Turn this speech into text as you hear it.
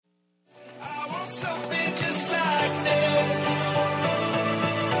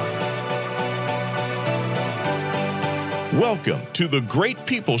Welcome to the Great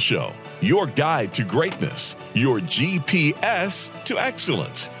People Show, your guide to greatness, your GPS to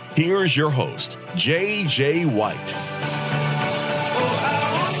excellence. Here's your host, J.J. White.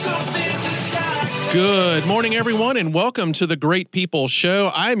 Good morning, everyone, and welcome to the Great People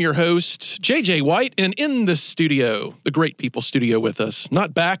Show. I'm your host, J.J. White, and in the studio, the Great People Studio with us,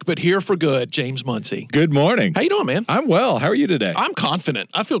 not back, but here for good, James Muncie. Good morning. How you doing, man? I'm well. How are you today? I'm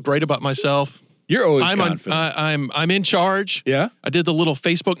confident. I feel great about myself. You're always confident. I'm in charge. Yeah? I did the little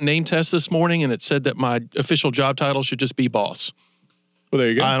Facebook name test this morning, and it said that my official job title should just be boss. Well, there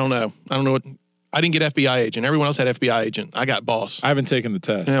you go. I don't know what. I didn't get FBI agent. Everyone else had FBI agent. I got boss. I haven't taken the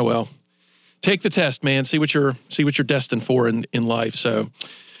test. Yeah, well. Take the test, man. See what you're destined for in life. So,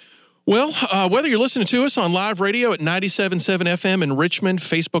 well, whether you're listening to us on live radio at 97.7 FM in Richmond,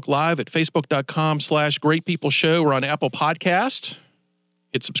 Facebook Live at facebook.com/Great People Show, or on Apple Podcast,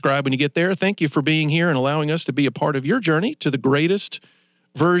 hit subscribe when you get there. Thank you for being here and allowing us to be a part of your journey to the greatest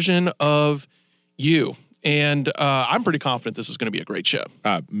version of you. And I'm pretty confident this is going to be a great show.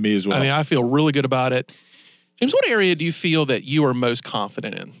 Me as well. I mean, I feel really good about it. James, what area do you feel that you are most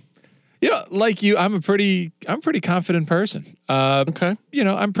confident in? Like you, I'm a pretty confident person. Okay.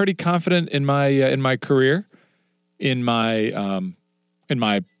 I'm pretty confident in my career, in my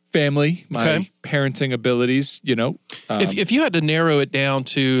family, my parenting abilities. If you had to narrow it down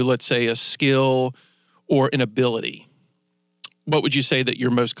to, let's say, a skill or an ability, what would you say that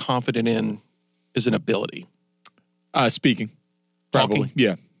you're most confident in as an ability? Speaking, probably.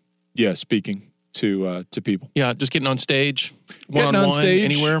 Talking. Yeah, speaking to people. Yeah, just getting on stage, Getting on stage,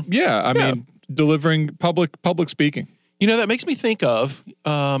 anywhere. Yeah, I mean, delivering public speaking. That makes me think of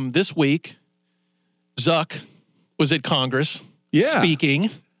this week, Zuck was at Congress speaking.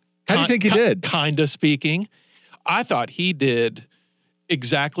 How do you think he did? Kind of speaking. I thought he did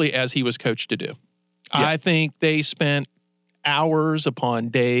exactly as he was coached to do. Yeah. I think they spent hours upon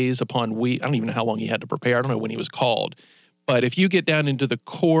days upon weeks. I don't even know how long he had to prepare. I don't know when he was called. But if you get down into the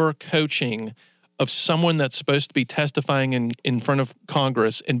core coaching of someone that's supposed to be testifying in front of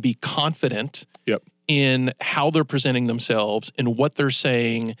Congress and be confident in how they're presenting themselves and what they're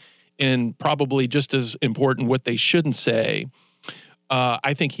saying, and probably just as important, what they shouldn't say,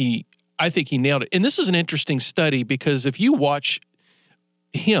 I think he nailed it. And this is an interesting study because if you watch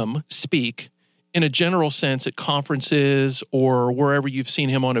him speak in a general sense at conferences or wherever you've seen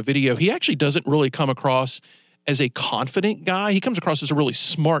him on a video, he actually doesn't really come across as a confident guy. He comes across as a really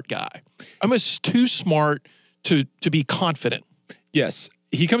smart guy. Almost too smart to be confident. Yes,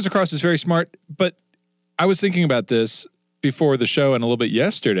 he comes across as very smart, but I was thinking about this before the show and a little bit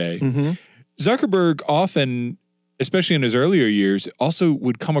yesterday. Mm-hmm. Zuckerberg often, especially in his earlier years, also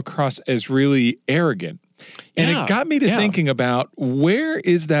would come across as really arrogant. And it got me to thinking about, where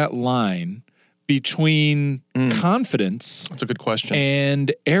is that line between confidence, that's a good question,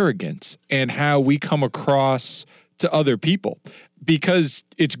 and arrogance, and how we come across to other people? Because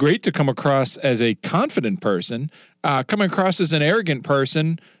it's great to come across as a confident person. Coming across as an arrogant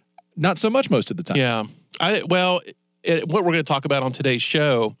person, not so much most of the time. Yeah. What we're going to talk about on today's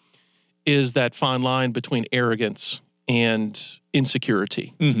show is that fine line between arrogance and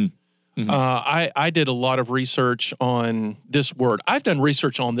insecurity. Mm-hmm. Mm-hmm. I did a lot of research on this word. I've done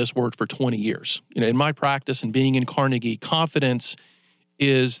research on this word for 20 years. In my practice and being in Carnegie, confidence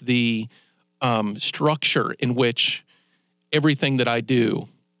is the structure in which everything that I do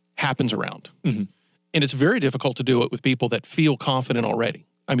happens around. Mm-hmm. And it's very difficult to do it with people that feel confident already.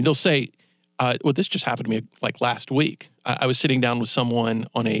 I mean, they'll say, this just happened to me like last week. I was sitting down with someone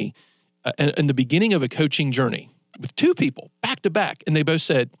on in the beginning of a coaching journey with two people back to back, and they both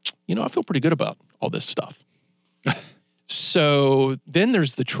said, I feel pretty good about all this stuff. So then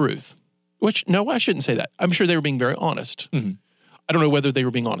there's the truth, which, no, I shouldn't say that. I'm sure they were being very honest. Mm-hmm. I don't know whether they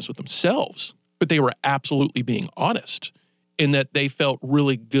were being honest with themselves, but they were absolutely being honest in that they felt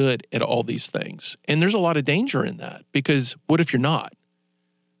really good at all these things. And there's a lot of danger in that, because what if you're not?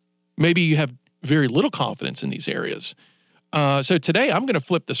 Maybe you have very little confidence in these areas. So today I'm going to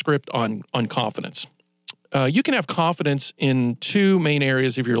flip the script on confidence. You can have confidence in two main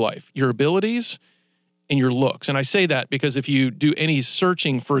areas of your life: your abilities and your looks. And I say that because if you do any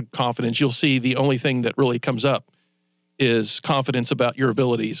searching for confidence, you'll see the only thing that really comes up is confidence about your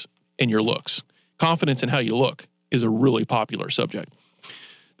abilities and your looks. Confidence in how you look is a really popular subject.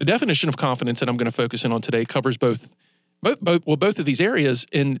 The definition of confidence that I'm going to focus in on today covers both of these areas,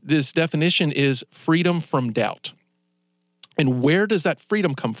 and this definition is freedom from doubt. And where does that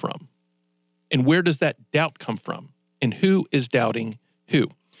freedom come from? And where does that doubt come from? And who is doubting who?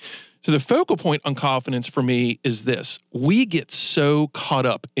 So the focal point on confidence for me is this: we get so caught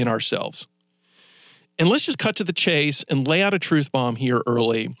up in ourselves. And let's just cut to the chase and lay out a truth bomb here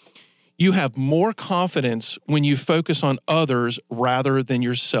early. You have more confidence when you focus on others rather than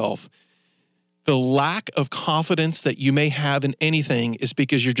yourself. The lack of confidence that you may have in anything is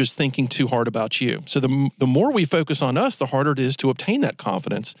because you're just thinking too hard about you. So the more we focus on us, the harder it is to obtain that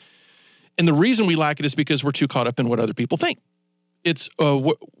confidence. And the reason we lack it is because we're too caught up in what other people think. It's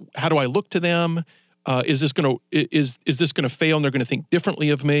how do I look to them? Is this going to fail and they're going to think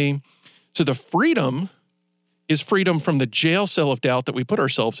differently of me? So the freedom is freedom from the jail cell of doubt that we put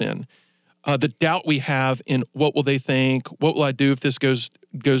ourselves in. The doubt we have in what will they think? What will I do if this goes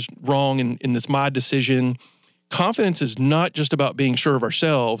wrong in this my decision? Confidence is not just about being sure of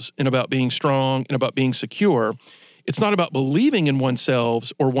ourselves and about being strong and about being secure. It's not about believing in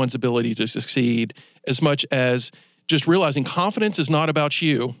oneself or one's ability to succeed as much as just realizing confidence is not about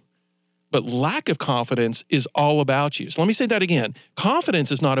you, but lack of confidence is all about you. So let me say that again.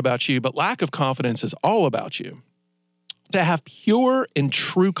 Confidence is not about you, but lack of confidence is all about you. To have pure and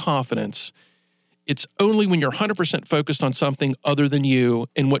true confidence, it's only when you're 100% focused on something other than you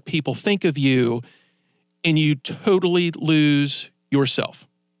and what people think of you, and you totally lose yourself.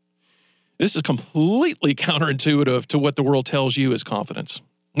 This is completely counterintuitive to what the world tells you is confidence.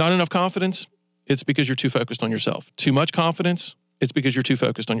 Not enough confidence, it's because you're too focused on yourself. Too much confidence, it's because you're too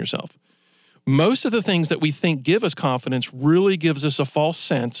focused on yourself. Most of the things that we think give us confidence really gives us a false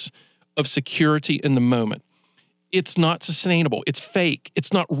sense of security in the moment. It's not sustainable. It's fake.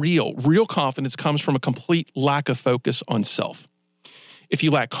 It's not real. Real confidence comes from a complete lack of focus on self. If you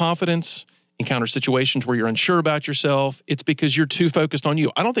lack confidence, encounter situations where you're unsure about yourself, it's because you're too focused on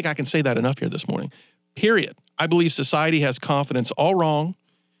you. I don't think I can say that enough here this morning. Period. I believe society has confidence all wrong.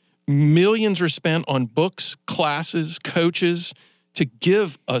 Millions are spent on books, classes, coaches to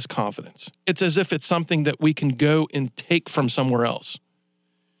give us confidence. It's as if it's something that we can go and take from somewhere else.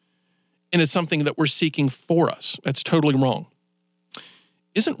 And it's something that we're seeking for us. That's totally wrong.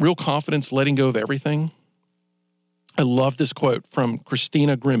 Isn't real confidence letting go of everything? I love this quote from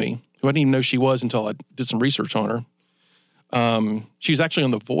Christina Grimmie, who I didn't even know she was until I did some research on her. She was actually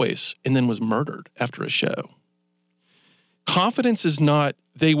on The Voice and then was murdered after a show. Confidence is not,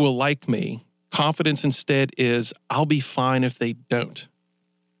 they will like me. Confidence instead is, I'll be fine if they don't.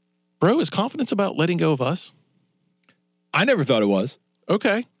 Bro, is confidence about letting go of us? I never thought it was.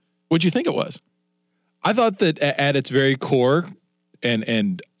 Okay. What'd you think it was? I thought that at its very core,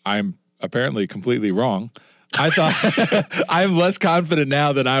 and I'm apparently completely wrong, I thought I'm less confident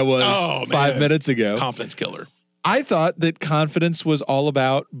now than I was 5 minutes ago. Confidence killer. I thought that confidence was all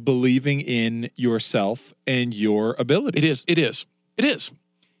about believing in yourself and your abilities. It is.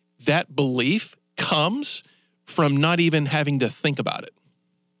 That belief comes from not even having to think about it.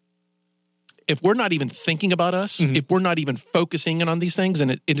 If we're not even thinking about us, if we're not even focusing in on these things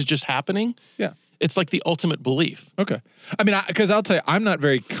and it is just happening, it's like the ultimate belief. Okay. I mean, because I'll tell you, I'm not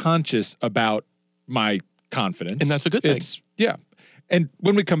very conscious about my confidence. And that's a good thing. And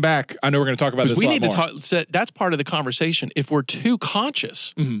when we come back, I know we're going to talk about this a lot more. We need to talk. So that's part of the conversation. If we're too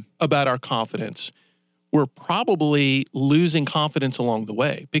conscious about our confidence, we're probably losing confidence along the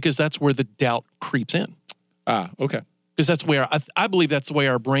way because that's where the doubt creeps in. Okay. Because that's where I believe that's the way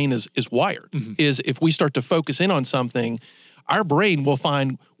our brain is wired, is if we start to focus in on something, our brain will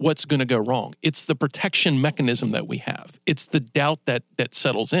find what's going to go wrong. It's the protection mechanism that we have. It's the doubt that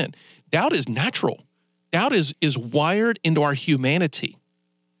settles in. Doubt is natural. Doubt is wired into our humanity.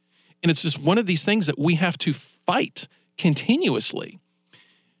 And it's just one of these things that we have to fight continuously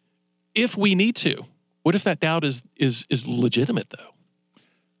if we need to. What if that doubt is legitimate, though?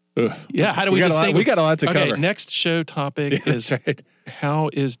 Ugh. Yeah, how do we distinguish? We got a lot to cover. Okay, next show topic is how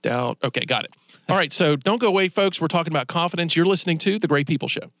is doubt? Okay, got it. All right, so don't go away, folks. We're talking about confidence. You're listening to The Great People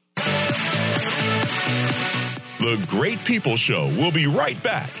Show. The Great People Show will be right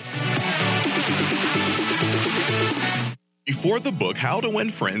back. Before the book, How to Win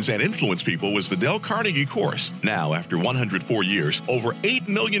Friends and Influence People was the Dale Carnegie course. Now, after 104 years, over 8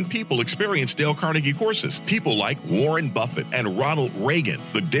 million people experience Dale Carnegie courses. People like Warren Buffett and Ronald Reagan.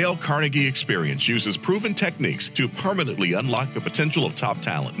 The Dale Carnegie experience uses proven techniques to permanently unlock the potential of top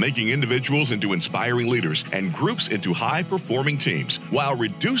talent, making individuals into inspiring leaders and groups into high-performing teams, while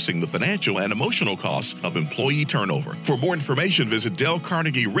reducing the financial and emotional costs of employee turnover. For more information, visit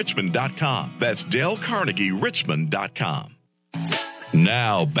DaleCarnegieRichmond.com. That's DaleCarnegieRichmond.com.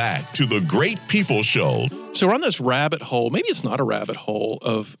 Now back to the Great People Show. So we're on this rabbit hole. Maybe it's not a rabbit hole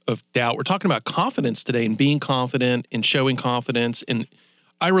of doubt. We're talking about confidence today and being confident and showing confidence. And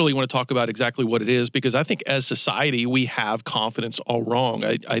I really want to talk about exactly what it is because I think as society, we have confidence all wrong.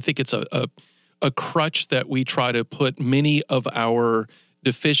 I think it's a crutch that we try to put many of our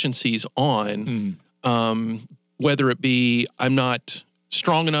deficiencies on whether it be I'm not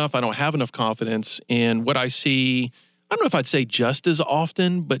strong enough, I don't have enough confidence. And what I see, I don't know if I'd say just as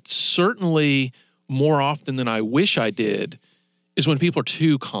often, but certainly more often than I wish I did, is when people are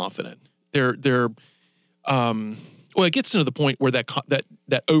too confident. Well, it gets to the point where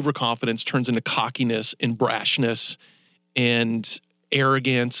that overconfidence turns into cockiness and brashness and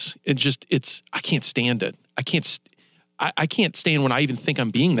arrogance. I can't stand it. I can't stand when I even think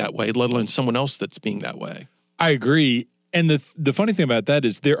I'm being that way, let alone someone else that's being that way. I agree. And the funny thing about that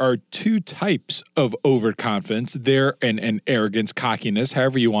is there are two types of overconfidence there and arrogance, cockiness,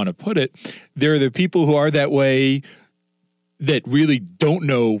 however you want to put it. There are the people who are that way that really don't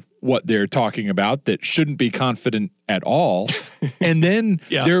know what they're talking about, that shouldn't be confident at all. And then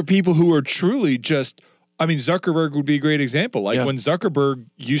there are people who are truly just, I mean, Zuckerberg would be a great example. Like when Zuckerberg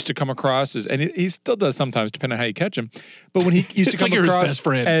used to come across as, and he still does sometimes, depending on how you catch him, but when he used to come across his best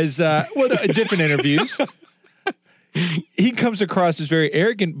friend. As, different interviews, he comes across as very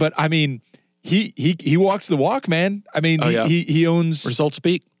arrogant, but I mean, he walks the walk, man. I mean, he owns. Results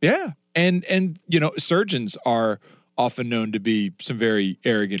speak. Yeah. And surgeons are often known to be some very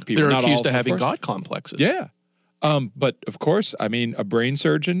arrogant people. They're accused of having God complexes. Yeah. But of course, I mean, a brain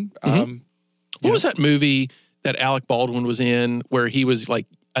surgeon. What was that movie that Alec Baldwin was in where he was like,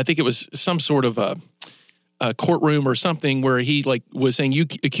 I think it was some sort of a courtroom or something where he like was saying, you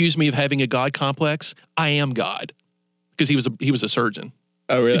accuse me of having a God complex. I am God. Because he was a surgeon.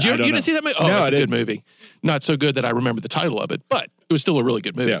 Oh, really? You didn't see that movie? Oh, no, it's a good movie. Not so good that I remember the title of it, but it was still a really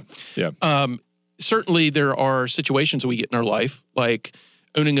good movie. Yeah. Certainly there are situations we get in our life, like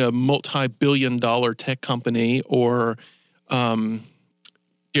owning a multi-billion-dollar tech company or,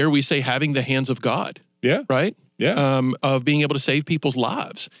 dare we say, having the hands of God. Yeah. Right? Yeah. Of being able to save people's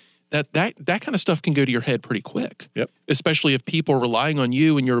lives. That kind of stuff can go to your head pretty quick. Yep. Especially if people are relying on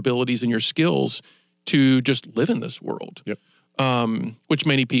you and your abilities and your skills to just live in this world. Yep. Which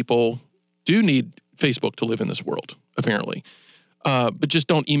many people do need Facebook to live in this world, apparently. But just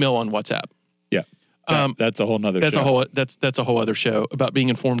don't email on WhatsApp. Yeah. That's a whole nother show. That's a whole other show about being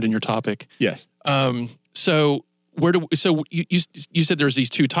informed in your topic. Yes. So you said there's these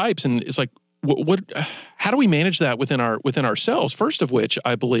two types, and it's like how do we manage that within ourselves? First of which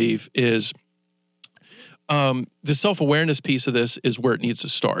I believe is the self-awareness piece of this is where it needs to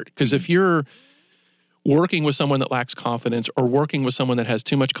start. Because if you're working with someone that lacks confidence or working with someone that has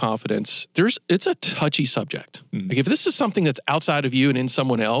too much confidence, it's a touchy subject. Like if this is something that's outside of you and in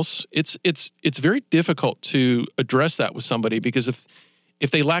someone else, it's very difficult to address that with somebody, because if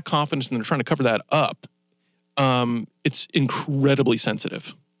they lack confidence and they're trying to cover that up, it's incredibly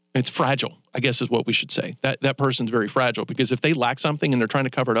sensitive. It's fragile, I guess is what we should say. That person's very fragile, because if they lack something and they're trying to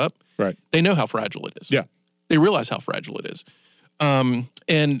cover it up, right, they know how fragile it is. Yeah. They realize how fragile it is.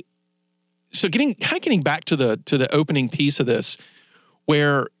 And so getting back to the opening piece of this,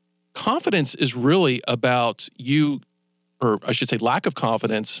 where confidence is really about you, or I should say lack of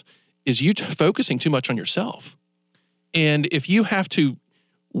confidence, is you focusing too much on yourself. And if you have to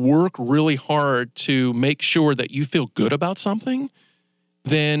work really hard to make sure that you feel good about something,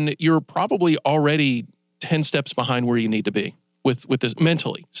 then you're probably already 10 steps behind where you need to be with this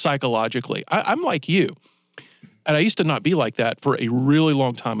mentally, psychologically. I'm like you. And I used to not be like that for a really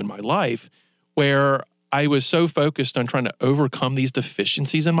long time in my life, where I was so focused on trying to overcome these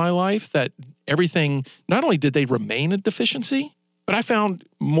deficiencies in my life that everything, not only did they remain a deficiency, but I found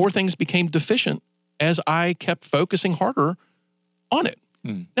more things became deficient as I kept focusing harder on it.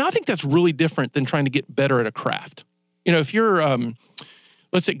 Now, I think that's really different than trying to get better at a craft. If you're,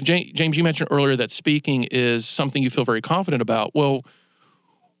 let's say, James, you mentioned earlier that speaking is something you feel very confident about. Well,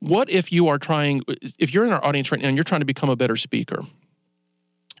 what if you're in our audience right now and you're trying to become a better speaker?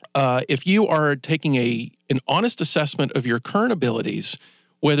 If you are taking an honest assessment of your current abilities,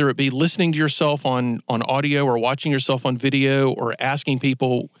 whether it be listening to yourself on audio or watching yourself on video or asking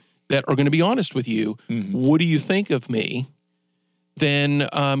people that are going to be honest with you, what do you think of me? Then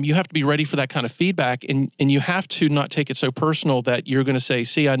you have to be ready for that kind of feedback, and you have to not take it so personal that you're going to say,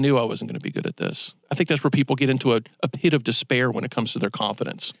 see, I knew I wasn't going to be good at this. I think that's where people get into a pit of despair when it comes to their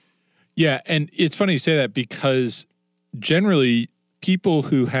confidence. Yeah, and it's funny you say that, because generally people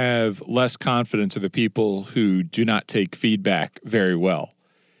who have less confidence are the people who do not take feedback very well.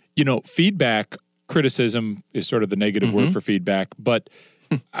 Feedback, criticism is sort of the negative word for feedback, but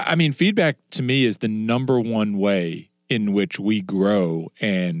I mean, feedback to me is the number one way in which we grow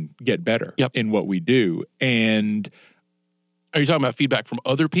and get better in what we do. And are you talking about feedback from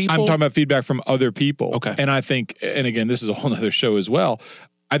other people? I'm talking about feedback from other people. Okay. And I think, and again, this is a whole other show as well,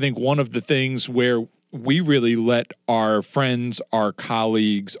 I think one of the things where we really let our friends, our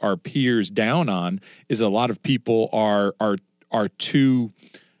colleagues, our peers down on is a lot of people are too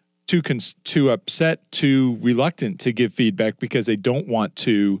upset, too reluctant to give feedback because they don't want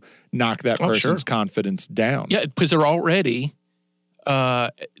to knock that person's confidence down. Yeah, because they already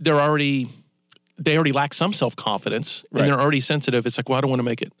lack some self-confidence, and they're already sensitive. It's like, well, I don't want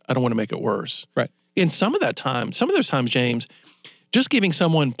to make it worse. Right. And some of those times, James, just giving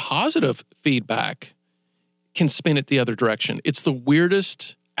someone positive feedback can spin it the other direction. It's the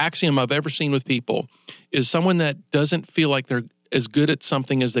weirdest axiom I've ever seen with people is someone that doesn't feel like they're as good at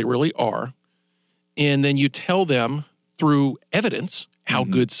something as they really are. And then you tell them through evidence how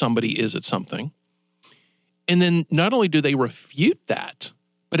good somebody is at something. And then not only do they refute that,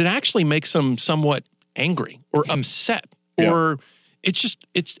 but it actually makes them somewhat angry or upset or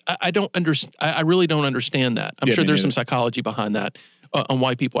I really don't understand that. I'm sure there's some psychology behind that on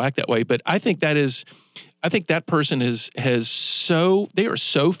why people act that way. But I think that person they are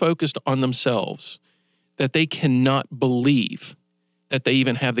so focused on themselves that they cannot believe that they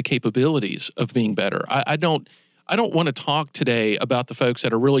even have the capabilities of being better. I don't want to talk today about the folks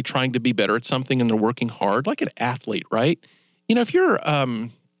that are really trying to be better at something and they're working hard, like an athlete, right? You know, if you're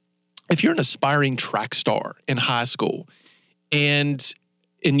an aspiring track star in high school and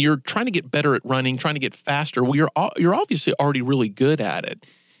you're trying to get better at running, trying to get faster, well, you're obviously already really good at it.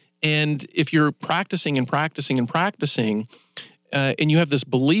 And if you're practicing and practicing and practicing, and you have this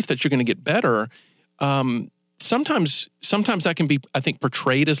belief that you're going to get better, sometimes that can be, I think,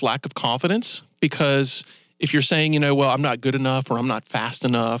 portrayed as lack of confidence, because if you're saying, well, I'm not good enough, or I'm not fast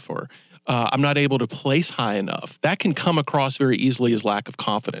enough, or I'm not able to place high enough, that can come across very easily as lack of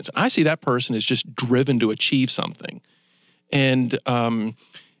confidence. And I see that person as just driven to achieve something. And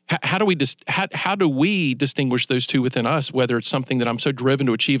how do we distinguish those two within us, whether it's something that I'm so driven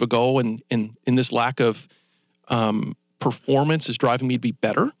to achieve a goal and this lack of performance is driving me to be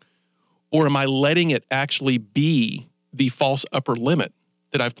better? Or am I letting it actually be the false upper limit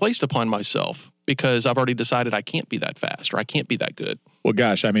that I've placed upon myself because I've already decided I can't be that fast or I can't be that good? Well,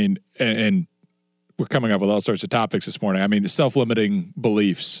 gosh, I mean, and we're coming up with all sorts of topics this morning. I mean, self-limiting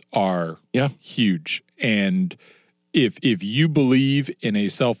beliefs are huge. And if you believe in a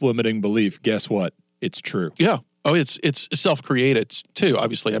self-limiting belief, guess what? It's true. Yeah. Oh, it's self-created too,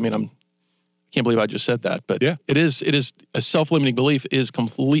 obviously. I mean, I can't believe I just said that, but it is a self-limiting belief is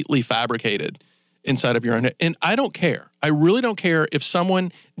completely fabricated inside of your own head. And I don't care. I really don't care if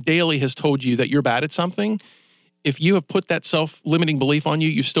someone daily has told you that you're bad at something. If you have put that self-limiting belief on you,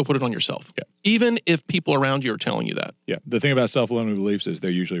 you still put it on yourself. Yeah. Even if people around you are telling you that. Yeah. The thing about self-limiting beliefs is they're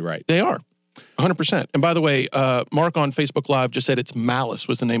usually right. They are. 100%. And by the way, Mark on Facebook Live just said it's Malice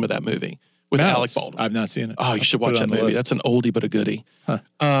was the name of that movie with Alec Baldwin. I've not seen it. Oh, you should watch that movie. That's an oldie but a goodie. Huh.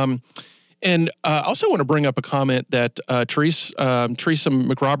 And I also want to bring up a comment that Teresa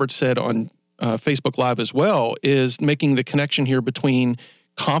McRoberts said on Facebook Live as well, is making the connection here between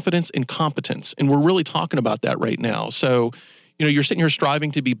confidence and competence. And we're really talking about that right now. So, you're sitting here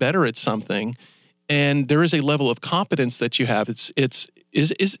striving to be better at something, and there is a level of competence that you have. Is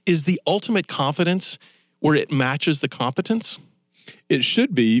the ultimate confidence where it matches the competence? It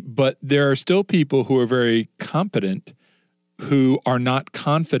should be, but there are still people who are very competent who are not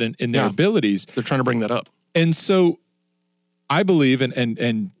confident in their abilities. They're trying to bring that up. And so I believe,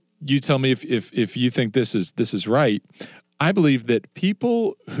 and you tell me if you think this is right, I believe that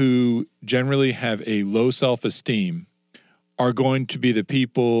people who generally have a low self-esteem are going to be the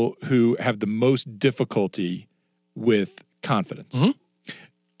people who have the most difficulty with confidence. Mm-hmm.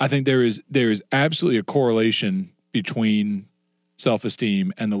 I think there is absolutely a correlation between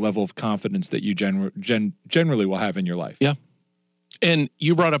self-esteem and the level of confidence that you generally will have in your life. Yeah. And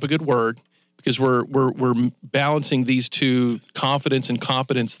you brought up a good word, because we're balancing these two confidence and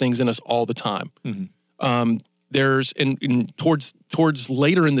competence things in us all the time. Mm-hmm. There's towards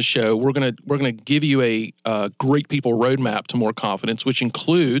later in the show, we're gonna give you a great people roadmap to more confidence, which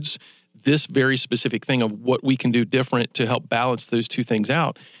includes this very specific thing of what we can do different to help balance those two things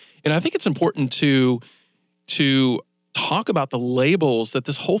out. And I think it's important to talk about the labels that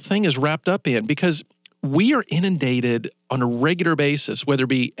this whole thing is wrapped up in, because we are inundated on a regular basis, whether it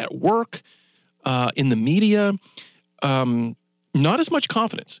be at work, in the media, not as much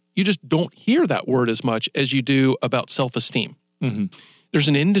confidence. You just don't hear that word as much as you do about self-esteem. Mm-hmm. There's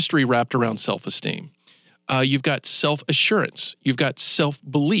an industry wrapped around self-esteem. You've got self-assurance. You've got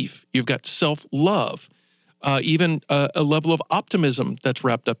self-belief. You've got self-love. Even a level of optimism that's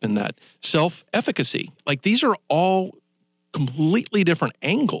wrapped up in that. Self-efficacy. Like, these are all completely different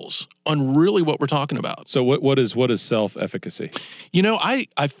angles on really what we're talking about. So what is self-efficacy?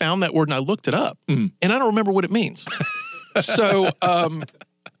 I found that word and I looked it up, and I don't remember what it means. So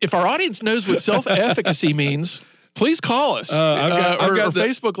if our audience knows what self-efficacy means, please call us or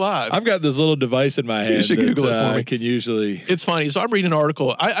Facebook Live. I've got this little device in my hand. You should Google it for me. I can usually... It's funny. So I'm reading an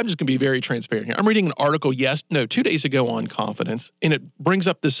article. I'm just going to be very transparent here. I'm reading an article 2 days ago on confidence, and it brings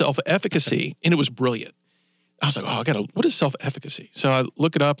up the self-efficacy, and it was brilliant. I was like, what is self-efficacy? So I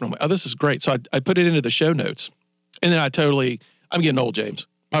look it up, and I'm like, this is great. So I put it into the show notes, and then I'm getting old, James.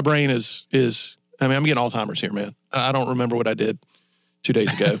 My brain is I'm getting Alzheimer's here, man. I don't remember what I did 2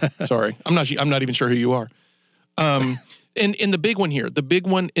 days ago. Sorry. I'm not even sure who you are. And the big one here, the big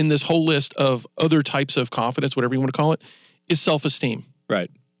one in this whole list of other types of confidence, whatever you want to call it, is self-esteem.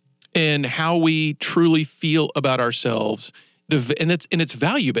 Right. And how we truly feel about ourselves. And it's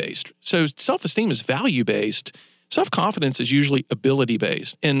value-based. So self-esteem is value-based. Self-confidence is usually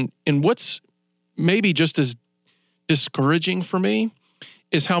ability-based. And what's maybe just as discouraging for me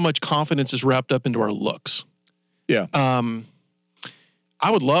is how much confidence is wrapped up into our looks. Yeah.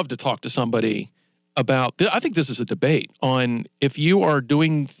 I would love to talk to somebody about, I think this is a debate on if you are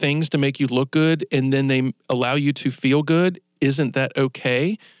doing things to make you look good and then they allow you to feel good, isn't that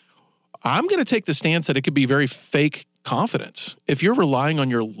okay? I'm going to take the stance that it could be very fake confidence. If you're relying on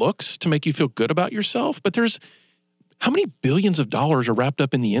your looks to make you feel good about yourself, but there's how many billions of dollars are wrapped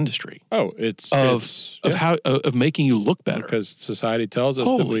up in the industry? Oh, of making you look better. Because society tells us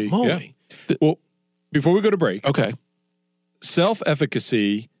that Holy moly. Yeah. Well, before we go to break, Okay.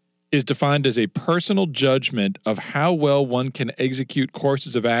 self-efficacy is defined as a personal judgment of how well one can execute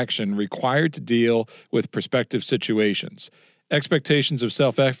courses of action required to deal with prospective situations. Expectations of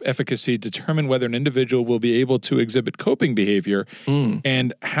self-efficacy determine whether an individual will be able to exhibit coping behavior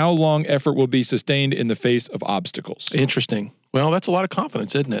and how long effort will be sustained in the face of obstacles. Interesting. Well, that's a lot of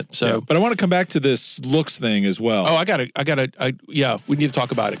confidence, isn't it? So, yeah, but I want to come back to this looks thing as well. Oh, we need to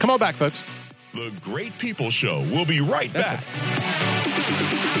talk about it. Come on back, folks. The Great People Show. We'll be right back.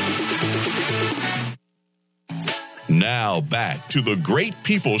 Now back to the Great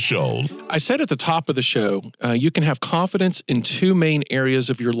People Show. I said at the top of the show, you can have confidence in two main areas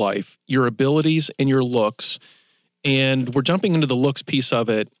of your life, your abilities and your looks. And we're jumping into the looks piece of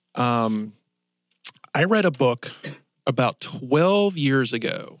it. I read a book about 12 years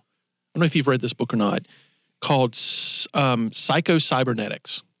ago. I don't know if you've read this book or not, called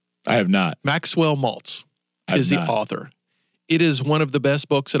Psycho-Cybernetics. I have not. Maxwell Maltz is the author. It is one of the best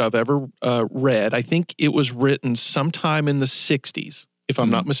books that I've ever read. I think it was written sometime in the 60s, if I'm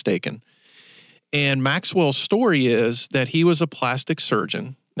not mistaken. And Maxwell's story is that he was a plastic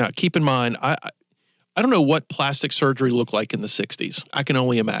surgeon. Now, keep in mind, I don't know what plastic surgery looked like in the 60s. I can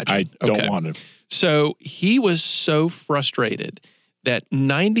only imagine. I don't want to. So he was so frustrated that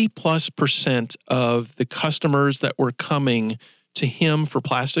 90+% of the customers that were coming to him for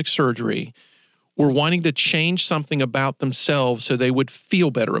plastic surgery were wanting to change something about themselves so they would feel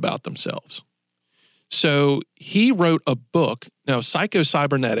better about themselves. So he wrote a book. Now,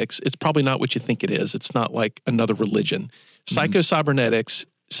 Psycho-Cybernetics, it's probably not what you think it is. It's not like another religion. Psycho-Cybernetics,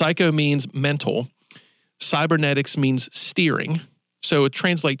 psycho means mental. Cybernetics means steering. So it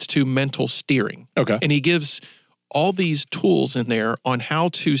translates to mental steering. Okay. And he gives all these tools in there on how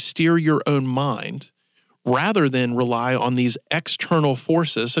to steer your own mind rather than rely on these external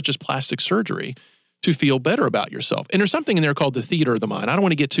forces, such as plastic surgery, to feel better about yourself. And there's something in there called the theater of the mind. I don't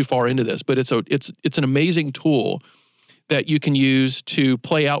want to get too far into this, but it's an amazing tool that you can use to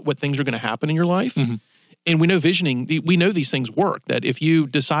play out what things are going to happen in your life. Mm-hmm. And we know we know these things work, that if you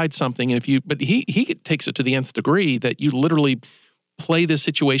decide something, but he takes it to the nth degree that you literally play this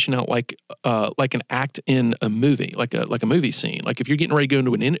situation out like an act in a movie, like a movie scene. Like if you're getting ready to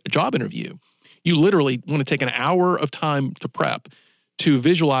go into a job interview, you literally want to take an hour of time to prep to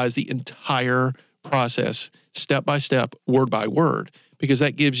visualize the entire process, step by step, word by word, because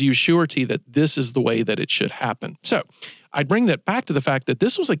that gives you surety that this is the way that it should happen. So I'd bring that back to the fact that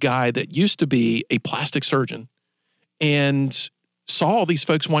this was a guy that used to be a plastic surgeon and saw all these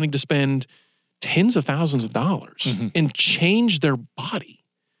folks wanting to spend tens of thousands of dollars and change their body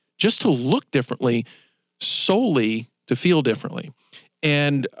just to look differently, solely to feel differently.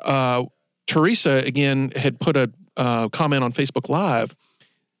 And Teresa, again, had put a comment on Facebook Live.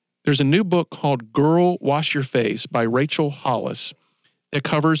 There's a new book called Girl, Wash Your Face by Rachel Hollis that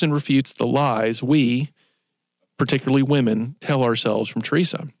covers and refutes the lies we, particularly women, tell ourselves from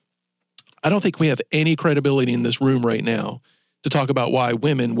Teresa. I don't think we have any credibility in this room right now to talk about why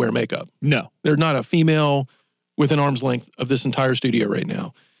women wear makeup. No. They're not a female within arm's length of this entire studio right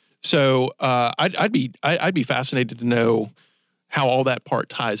now. So I'd be fascinated to know how all that part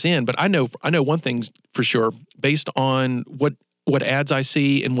ties in. But I know one thing for sure, based on what ads I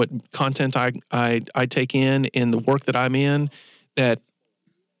see and what content I take in the work that I'm in, that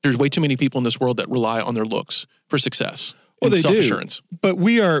there's way too many people in this world that rely on their looks for success. Well, they self-assurance. do. But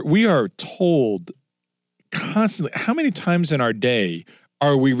we are told constantly, how many times in our day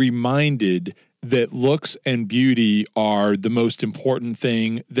are we reminded that looks and beauty are the most important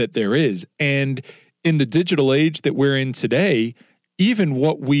thing that there is? And in the digital age that we're in today, even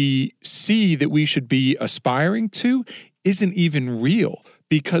what we see that we should be aspiring to isn't even real,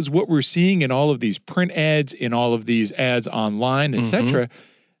 because what we're seeing in all of these print ads, in all of these ads online, etc.,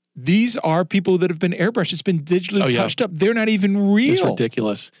 these are people that have been airbrushed. It's been digitally touched up. They're not even real. It's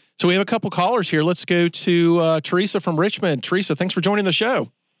ridiculous. So we have a couple callers here. Let's go to Teresa from Richmond. Teresa, thanks for joining the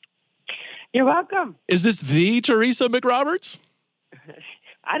show. You're welcome. Is this the Teresa McRoberts?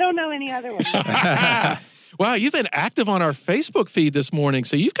 I don't know any other one. Wow, you've been active on our Facebook feed this morning,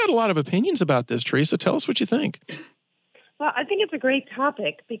 so you've got a lot of opinions about this, Teresa. Tell us what you think. Well, I think it's a great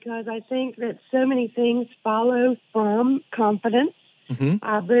topic because I think that so many things follow from confidence,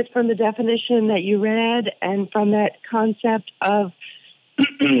 both from the definition that you read and from that concept of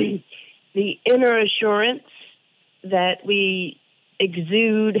the inner assurance that we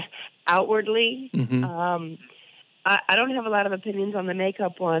exude outwardly. I don't have a lot of opinions on the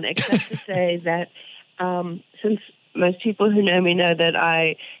makeup one, except to say that since most people who know me know that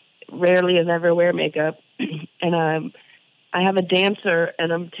I rarely if ever wear makeup, and I have a dancer,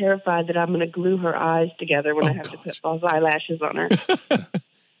 and I'm terrified that I'm going to glue her eyes together when I have to put false eyelashes on her.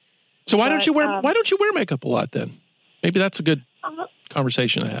 So why don't you wear makeup a lot then? Maybe that's a good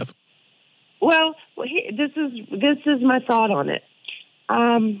conversation to have. Well, this is my thought on it.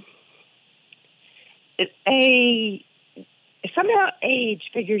 Somehow age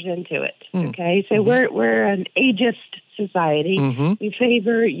figures into it. Okay, so we're an ageist society. We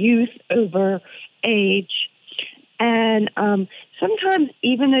favor youth over age, and sometimes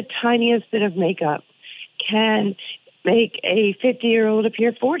even the tiniest bit of makeup can make a 50-year-old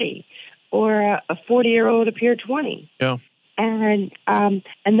appear 40, or a 40-year-old appear 20. Yeah, and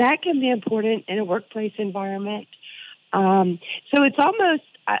that can be important in a workplace environment. So it's almost.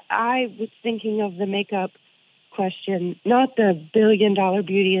 I was thinking of the makeup question, not the billion-dollar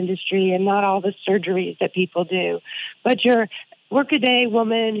beauty industry and not all the surgeries that people do, but your workaday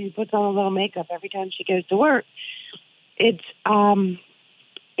woman who puts on a little makeup every time she goes to work. It's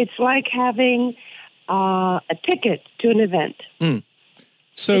like having a ticket to an event.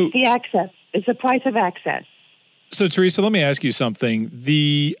 So it's the access. It's the price of access. So Teresa, let me ask you something.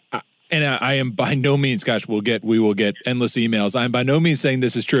 And I am by no means, gosh, we will get endless emails. I'm by no means saying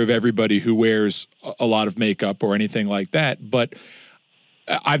this is true of everybody who wears a lot of makeup or anything like that. But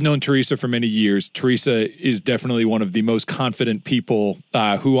I've known Teresa for many years. Teresa is definitely one of the most confident people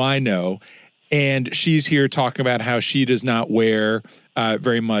who I know. And she's here talking about how she does not wear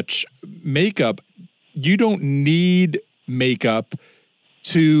very much makeup. You don't need makeup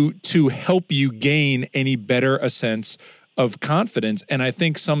to help you gain any better a sense of confidence. And I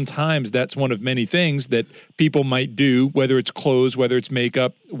think sometimes that's one of many things that people might do, whether it's clothes, whether it's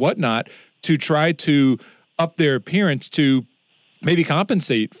makeup, whatnot, to try to up their appearance to maybe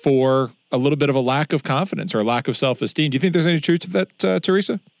compensate for a little bit of a lack of confidence or a lack of self-esteem. Do you think there's any truth to that,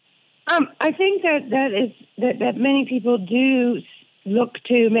 Teresa? I think that many people do look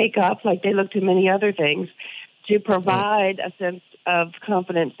to makeup, like they look to many other things, to provide a sense of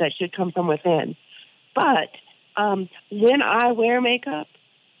confidence that should come from within. But when I wear makeup,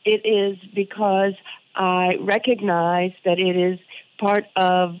 it is because I recognize that it is part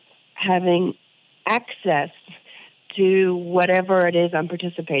of having access to whatever it is I'm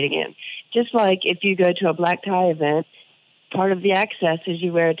participating in. Just like if you go to a black tie event, part of the access is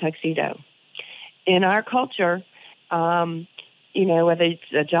you wear a tuxedo. In our culture, whether it's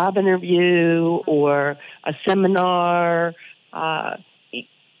a job interview or a seminar,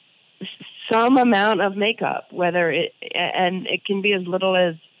 some amount of makeup, and it can be as little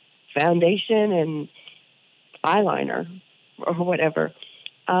as foundation and eyeliner or whatever,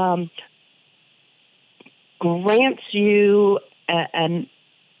 grants you a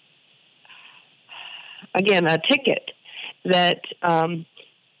ticket that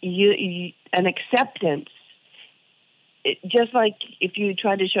you an acceptance. Just like if you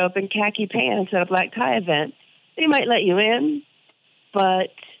tried to show up in khaki pants at a black tie event, they might let you in, but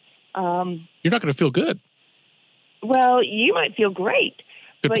you're not going to feel good. Well, you might feel great,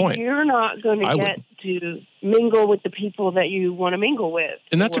 Good point. You're not going to get to mingle with the people that you want to mingle with.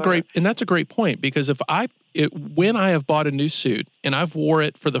 And that's a great point, because if when I have bought a new suit and I've wore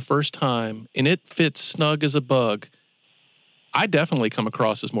it for the first time and it fits snug as a bug, I definitely come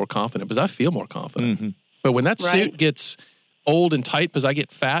across as more confident because I feel more confident. Mm-hmm. But when that suit gets old and tight because I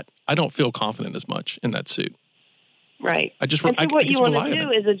get fat, I don't feel confident as much in that suit. Right. I just and so what you want rely to do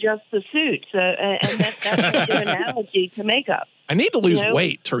on it. is adjust the suit. So, and that's a good analogy to makeup. I need to lose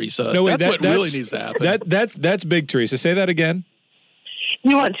weight, Teresa. No, wait, that's what really needs to happen. That's big, Teresa. Say that again.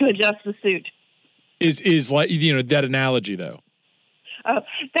 You want to adjust the suit. Is like, that analogy though.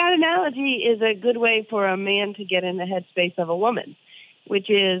 That analogy is a good way for a man to get in the headspace of a woman, which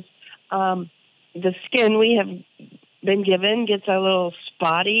is the skin we have been given gets a little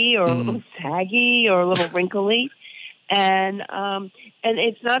spotty or a little saggy or a little wrinkly. And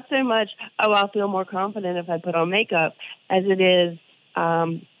it's not so much, I'll feel more confident if I put on makeup, as it is,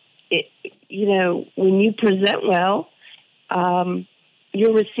 when you present well,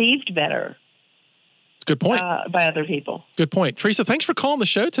 you're received better. Good point. By other people. Good point. Teresa, thanks for calling the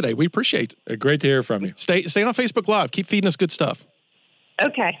show today. We appreciate it. Great to hear from you. Stay on Facebook Live. Keep feeding us good stuff.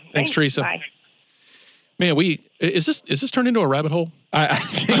 Okay. Thanks, Teresa. Bye. Man, is this turned into a rabbit hole? I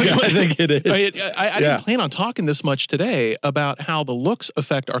think it is. I didn't plan on talking this much today about how the looks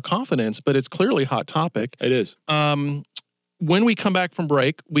affect our confidence, but it's clearly a hot topic. It is. When we come back from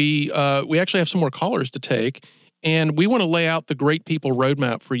break, we actually have some more callers to take, and we want to lay out the Great People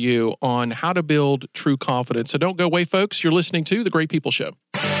Roadmap for you on how to build true confidence. So don't go away, folks. You're listening to The Great People Show.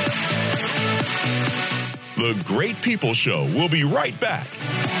 The Great People Show will be right back.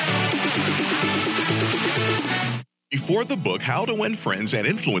 Before the book, How to Win Friends and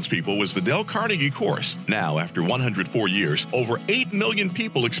Influence People was the Dale Carnegie course. Now, after 104 years, over 8 million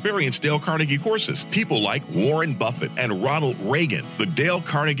people experience Dale Carnegie courses. People like Warren Buffett and Ronald Reagan. The Dale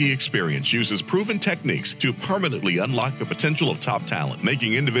Carnegie experience uses proven techniques to permanently unlock the potential of top talent,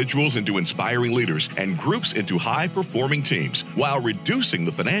 making individuals into inspiring leaders and groups into high-performing teams, while reducing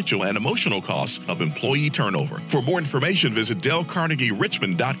the financial and emotional costs of employee turnover. For more information, visit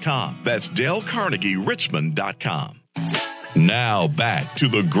DaleCarnegieRichmond.com. That's DaleCarnegieRichmond.com. Now back to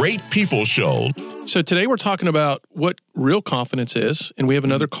the Great People Show. So today we're talking about what real confidence is, and we have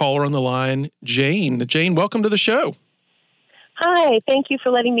another caller on the line, Jane. Jane, welcome to the show. Hi, thank you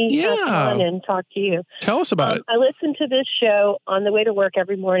for letting me come on and talk to you. Tell us about it. I listen to this show on the way to work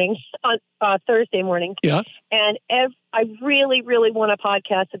every morning, on Thursday morning. Yeah. And I really, really want a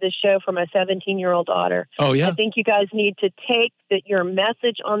podcast of this show for my 17-year-old daughter. Oh, yeah. I think you guys need to take your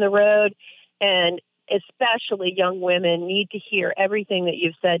message on the road, and especially young women need to hear everything that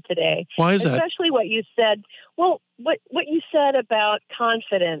you've said today. Why is that? Especially what you said. Well, what you said about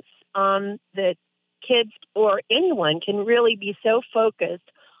confidence, that kids or anyone can really be so focused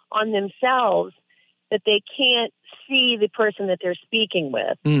on themselves that they can't see the person that they're speaking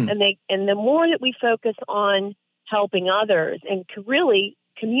with. And the more that we focus on helping others and really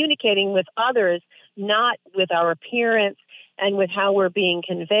communicating with others, not with our appearance and with how we're being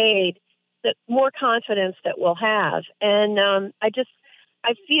conveyed, the more confidence that we'll have. And I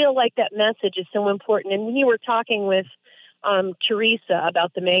feel like that message is so important. And when you were talking with Teresa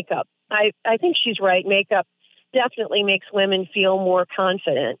about the makeup, I think she's right. Makeup definitely makes women feel more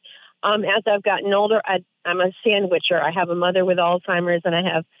confident. As I've gotten older, I'm a sandwicher. I have a mother with Alzheimer's, and I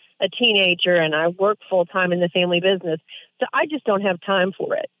have a teenager, and I work full-time in the family business. So I just don't have time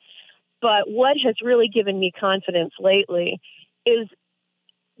for it. But what has really given me confidence lately is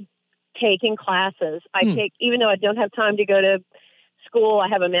taking classes. Even though I don't have time to go to school, I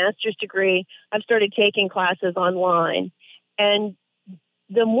have a master's degree, I've started taking classes online. And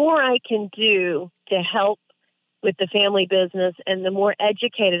the more I can do to help with the family business and the more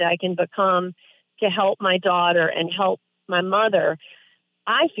educated I can become to help my daughter and help my mother,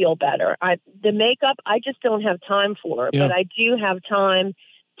 I feel better. The makeup, I just don't have time for, but I do have time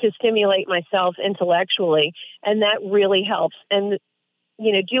to stimulate myself intellectually, and that really helps. And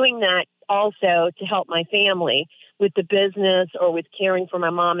doing that also to help my family with the business or with caring for my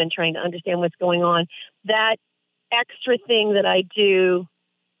mom and trying to understand what's going on. That extra thing that I do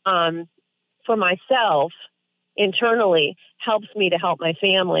for myself internally helps me to help my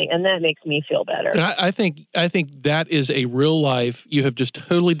family, and that makes me feel better. And I think that is a real life. You have just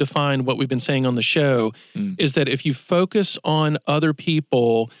totally defined what we've been saying on the show, is that if you focus on other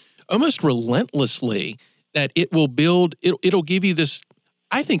people almost relentlessly, that it will build, it'll give you this,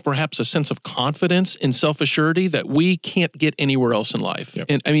 I think perhaps a sense of confidence and self-assurity that we can't get anywhere else in life. Yep.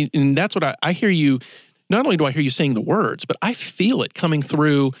 And I mean, and that's what I hear you, not only do I hear you saying the words, but I feel it coming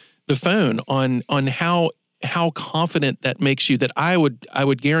through the phone on how confident that makes you, that I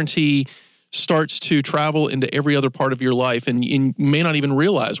would guarantee starts to travel into every other part of your life, and you may not even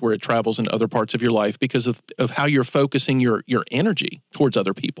realize where it travels into other parts of your life because of how you're focusing your energy towards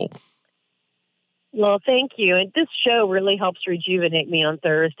other people. Well, thank you. And this show really helps rejuvenate me on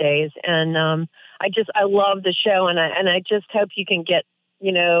Thursdays. And I love the show, and I just hope you can get,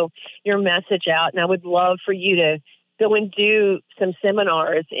 your message out. And I would love for you to go and do some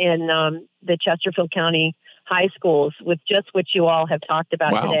seminars in the Chesterfield County high schools with just what you all have talked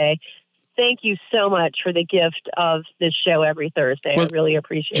about today. Thank you so much for the gift of this show every Thursday. I really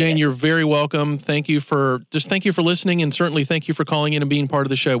appreciate it. Jane, you're very welcome. Thank you for listening, and certainly thank you for calling in and being part of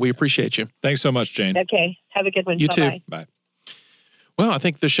the show. We appreciate you. Thanks so much, Jane. Okay. Have a good one. You Bye-bye. too. Bye. Well, I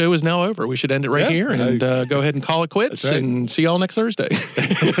think the show is now over. We should end it right here and go ahead and call it quits and see y'all next Thursday.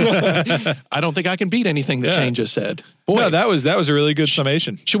 I don't think I can beat anything that Jane just said. Boy, no, that was a really good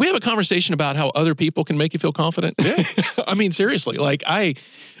summation. Should we have a conversation about how other people can make you feel confident? Yeah. I mean, seriously, like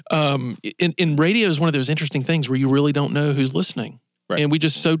in radio is one of those interesting things where you really don't know who's listening. Right. And we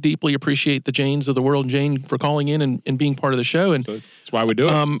just so deeply appreciate the Janes of the world, Jane, for calling in and being part of the show. And that's why we do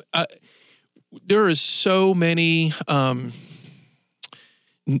it. There is so many...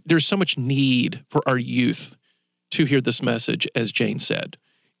 there's so much need for our youth to hear this message, as Jane said.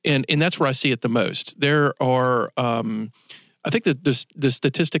 And that's where I see it the most. There are, I think that the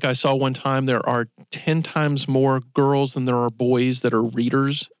statistic I saw one time, there are 10 times more girls than there are boys that are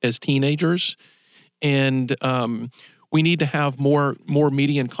readers as teenagers. And we need to have more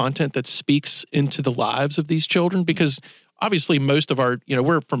media and content that speaks into the lives of these children, because obviously most of our,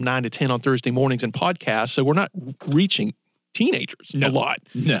 we're from 9 to 10 on Thursday mornings and podcasts, so we're not reaching teenagers a lot.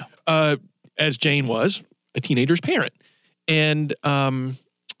 No. As Jane was a teenager's parent. And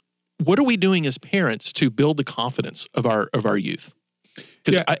what are we doing as parents to build the confidence of our youth?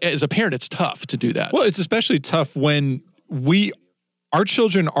 Because as a parent, it's tough to do that. Well, it's especially tough when our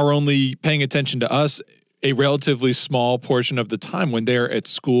children are only paying attention to us a relatively small portion of the time, when they're at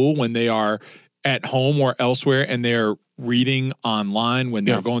school, when they are at home or elsewhere, and they're reading online, when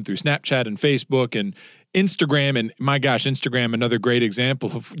they're going through Snapchat and Facebook and Instagram. And my gosh, Instagram, another great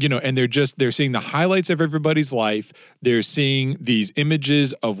example of, and they're seeing the highlights of everybody's life. They're seeing these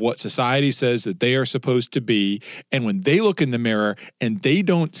images of what society says that they are supposed to be. And when they look in the mirror and they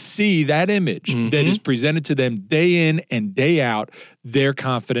don't see that image that is presented to them day in and day out, their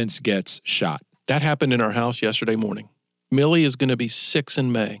confidence gets shot. That happened in our house yesterday morning. Millie is going to be 6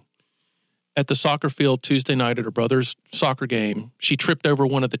 in May. At the soccer field Tuesday night at her brother's soccer game, she tripped over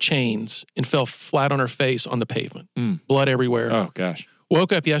one of the chains and fell flat on her face on the pavement. Blood everywhere. Oh, gosh.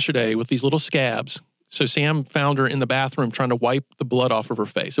 Woke up yesterday with these little scabs. So Sam found her in the bathroom trying to wipe the blood off of her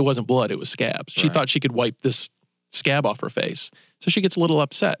face. It wasn't blood, it was scabs. She thought she could wipe this scab off her face. So she gets a little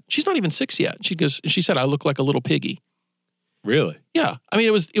upset. She's not even 6 yet. She said, I look like a little piggy. Really? Yeah. I mean,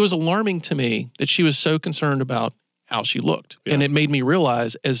 it was alarming to me that she was so concerned about how she looked. Yeah. And it made me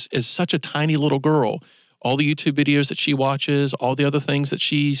realize, as such a tiny little girl, all the YouTube videos that she watches, all the other things that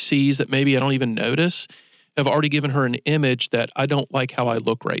she sees that maybe I don't even notice, have already given her an image that I don't like how I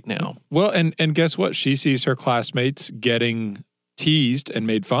look right now. Well, and guess what? She sees her classmates getting teased and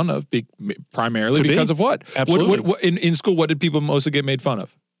made fun of primarily because of what? Absolutely. What in school, what did people mostly get made fun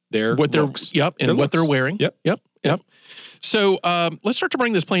of? Their looks. And what they're wearing. Yep. So let's start to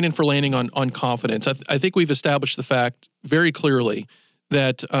bring this plane in for landing on confidence. I think we've established the fact very clearly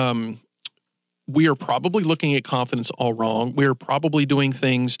that we are probably looking at confidence all wrong. We are probably doing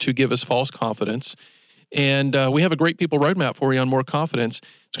things to give us false confidence. And we have a great people roadmap for you on more confidence.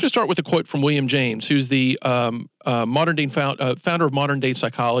 It's going to start with a quote from William James, who's the modern-day founder of modern-day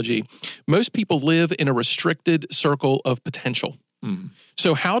psychology. Most people live in a restricted circle of potential.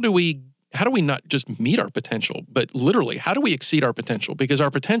 So how do we not just meet our potential, but literally, how do we exceed our potential? Because our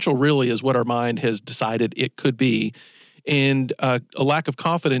potential really is what our mind has decided it could be. And a lack of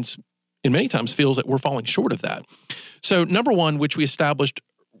confidence, in many times, feels that we're falling short of that. So number one, which we established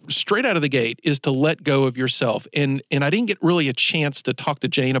straight out of the gate, is to let go of yourself. And I didn't get really a chance to talk to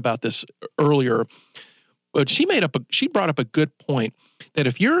Jane about this earlier, but she brought up a good point that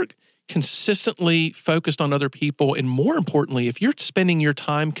if you're consistently focused on other people, and more importantly, if you're spending your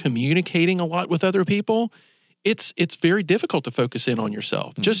time communicating a lot with other people, it's very difficult to focus in on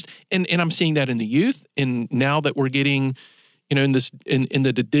yourself. Just and I'm seeing that in the youth, and now that we're getting, in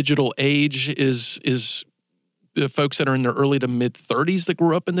the digital age is the folks that are in their early to mid 30s that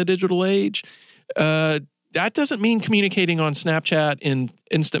grew up in the digital age. That doesn't mean communicating on Snapchat and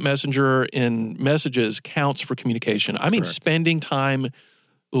Instant Messenger and messages counts for communication. I mean, spending time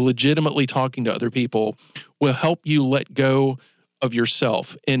legitimately talking to other people will help you let go of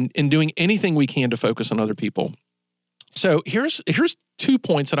yourself and doing anything we can to focus on other people. So here's 2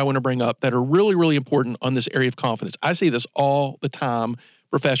 points that I want to bring up that are really, really important on this area of confidence. I see this all the time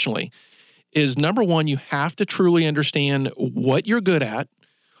professionally. Is number one, you have to truly understand what you're good at,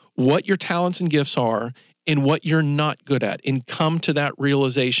 what your talents and gifts are, and what you're not good at, and come to that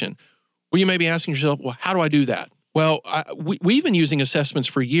realization. Well, you may be asking yourself, well, how do I do that? Well, we've been using assessments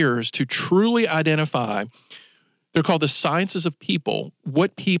for years to truly identify, they're called the sciences of people,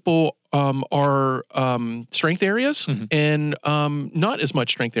 what people are strength areas and not as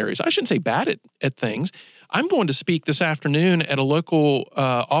much strength areas. I shouldn't say bad at things. I'm going to speak this afternoon at a local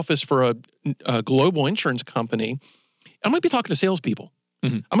office for a global insurance company. I'm going to be talking to salespeople. I'm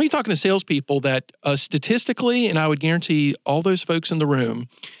going to be talking to salespeople that statistically, and I would guarantee all those folks in the room,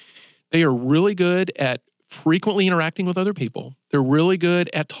 they are really good at frequently interacting with other people. They're really good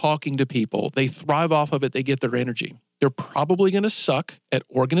at talking to people. They thrive off of it. They get their energy. They're probably going to suck at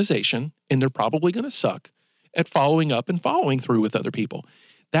organization, and they're probably going to suck at following up and following through with other people.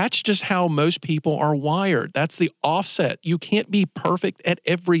 That's just how most people are wired. That's the offset. You can't be perfect at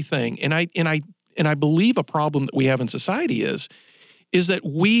everything. And I believe a problem that we have in society is that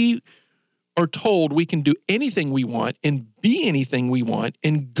we are told we can do anything we want and be anything we want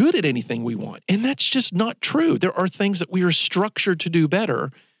and good at anything we want. And that's just not true. There are things that we are structured to do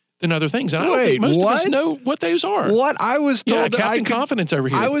better than other things. And I don't think most of us know what those are. What? I was told that Captain Confidence over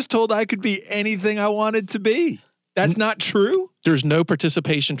here. I was told I could be anything I wanted to be. That's not true? There's no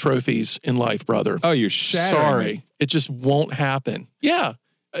participation trophies in life, brother. Oh, you're shattering. Sorry. It just won't happen. Yeah.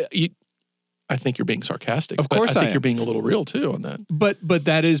 I think you're being sarcastic. Of course I think you're being a little real too on that. But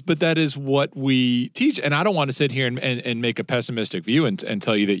that is what we teach. And I don't want to sit here and make a pessimistic view and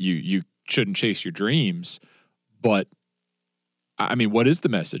tell you that you shouldn't chase your dreams. But I mean, what is the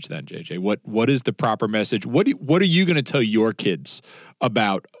message then, JJ? What is the proper message? What are you going to tell your kids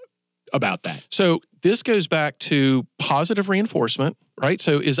about that? So this goes back to positive reinforcement, right?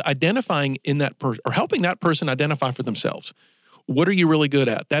 So is identifying in that person or helping that person identify for themselves. What are you really good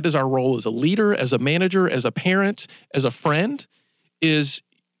at? That is our role as a leader, as a manager, as a parent, as a friend, is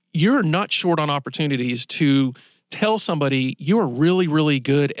you're not short on opportunities to tell somebody you are really, really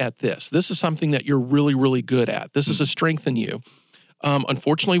good at this. This is something that you're really, really good at. This is a strength in you.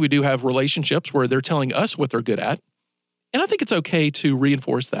 Unfortunately, we do have relationships where they're telling us what they're good at. And I think it's okay to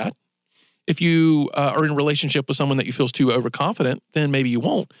reinforce that. If you are in a relationship with someone that you feel is too overconfident, then maybe you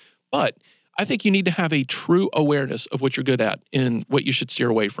won't. But I think you need to have a true awareness of what you're good at and what you should steer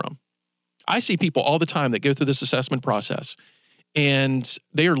away from. I see people all the time that go through this assessment process and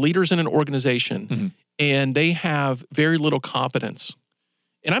they are leaders in an organization and they have very little competence.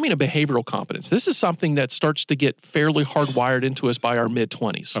 And I mean a behavioral competence. This is something that starts to get fairly hardwired into us by our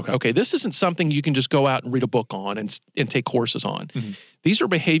mid-20s. Okay, this isn't something you can just go out and read a book on and take courses on. These are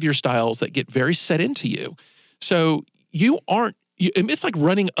behavior styles that get very set into you. So it's like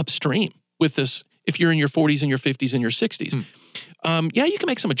running upstream with this if you're in your 40s and your 50s and your 60s. Yeah, you can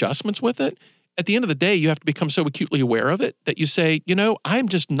make some adjustments with it. At the end of the day, you have to become so acutely aware of it that you say, I'm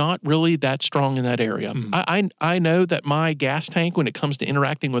just not really that strong in that area. I know that my gas tank, when it comes to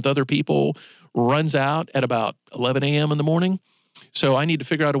interacting with other people, runs out at about 11 a.m. in the morning. So I need to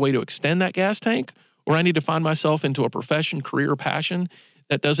figure out a way to extend that gas tank, or I need to find myself into a profession, career, passion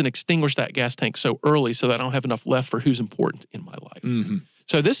that doesn't extinguish that gas tank so early so that I don't have enough left for who's important in my life.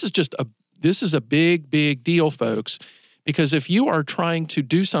 So this is a big, big deal, folks. Because if you are trying to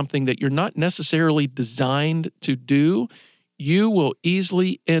do something that you're not necessarily designed to do, you will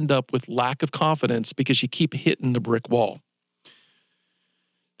easily end up with lack of confidence because you keep hitting the brick wall.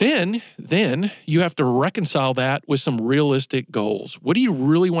 Then you have to reconcile that with some realistic goals. What do you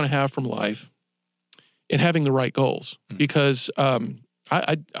really want to have from life? And having the right goals. Because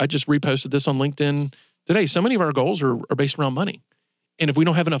I just reposted this on LinkedIn today. So many of our goals are based around money. And if we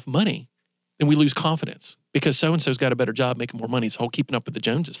don't have enough money, then we lose confidence because so-and-so's got a better job making more money. It's the whole keeping up with the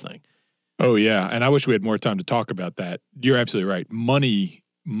Joneses thing. Oh, yeah. And I wish we had more time to talk about that. You're absolutely right. Money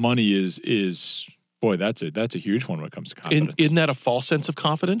is boy, that's a huge one when it comes to confidence. Isn't that a false sense of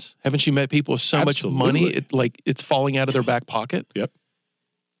confidence? Haven't you met people with so much money, it's falling out of their back pocket? Yep.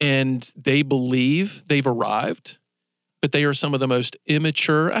 And they believe they've arrived, but they are some of the most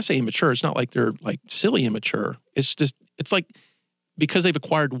immature. I say immature. It's not like they're like silly immature. It's like, because they've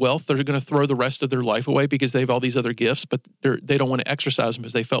acquired wealth, they're going to throw the rest of their life away because they have all these other gifts, but they don't want to exercise them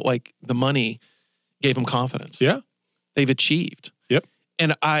because they felt like the money gave them confidence. Yeah. They've achieved. Yep.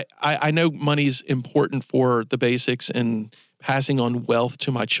 And I know money's important for the basics and passing on wealth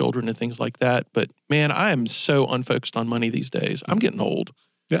to my children and things like that. But man, I am so unfocused on money these days. I'm getting old.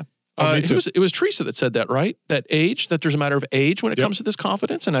 Yeah. It was Teresa that said that, right? That there's a matter of age when it comes to this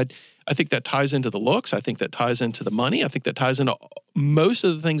confidence. And I think that ties into the looks. I think that ties into the money. I think that ties into most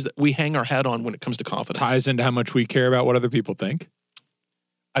of the things that we hang our hat on when it comes to confidence. Ties into how much we care about what other people think.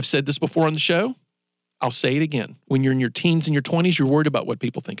 I've said this before on the show. I'll say it again. When you're in your teens and your 20s, you're worried about what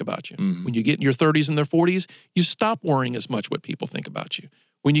people think about you. Mm-hmm. When you get in your 30s and their 40s, you stop worrying as much what people think about you.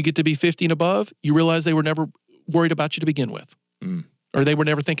 When you get to be 50 and above, you realize they were never worried about you to begin with. Mm. Or they were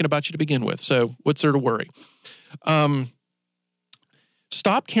never thinking about you to begin with. So what's there to worry?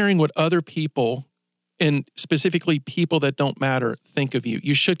 Stop caring what other people, and specifically people that don't matter, think of you.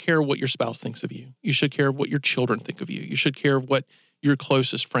 You should care what your spouse thinks of you. You should care what your children think of you. You should care what your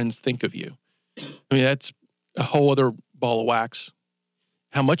closest friends think of you. I mean, that's a whole other ball of wax,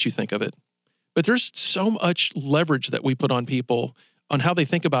 how much you think of it. But there's so much leverage that we put on people on how they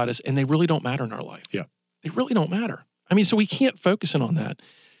think about us, and they really don't matter in our life. Yeah. They really don't matter. I mean, so we can't focus in on that.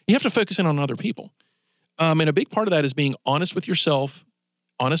 You have to focus in on other people. And a big part of that is being honest with yourself,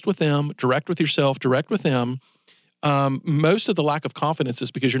 honest with them, direct with yourself, direct with them. Most of the lack of confidence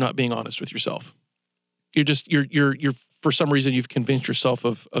is because you're not being honest with yourself. You're for some reason, you've convinced yourself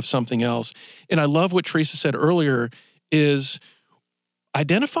of something else. And I love what Teresa said earlier is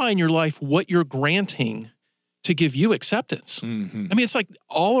identify in your life what you're granting to give you acceptance. Mm-hmm. I mean, it's like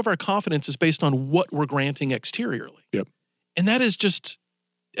all of our confidence is based on what we're granting exteriorly. Yep. And that is just,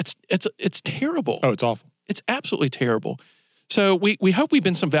 it's terrible. Oh, it's awful. It's absolutely terrible. So we hope we've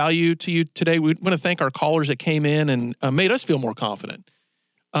been some value to you today. We want to thank our callers that came in and made us feel more confident.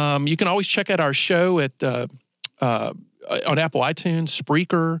 You can always check out our show at on Apple iTunes,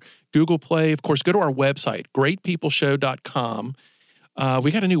 Spreaker, Google Play. Of course, go to our website, greatpeopleshow.com.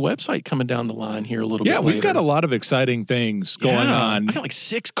 We got a new website coming down the line here a little bit later. Yeah, we've got a lot of exciting things going on. I got like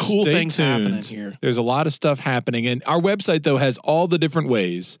 6 cool things happening here. There's a lot of stuff happening. And our website, though, has all the different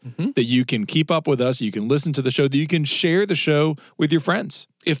ways that you can keep up with us, you can listen to the show, that you can share the show with your friends.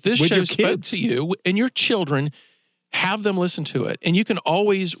 If this show spoke to you and your children, have them listen to it. And you can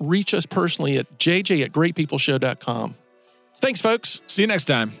always reach us personally at jj@greatpeopleshow.com. Thanks, folks. See you next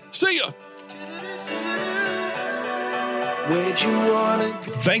time. See ya.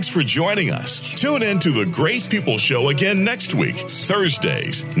 Thanks for joining us. Tune in to The Great People Show again next week,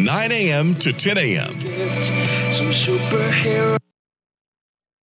 Thursdays, 9 a.m. to 10 a.m.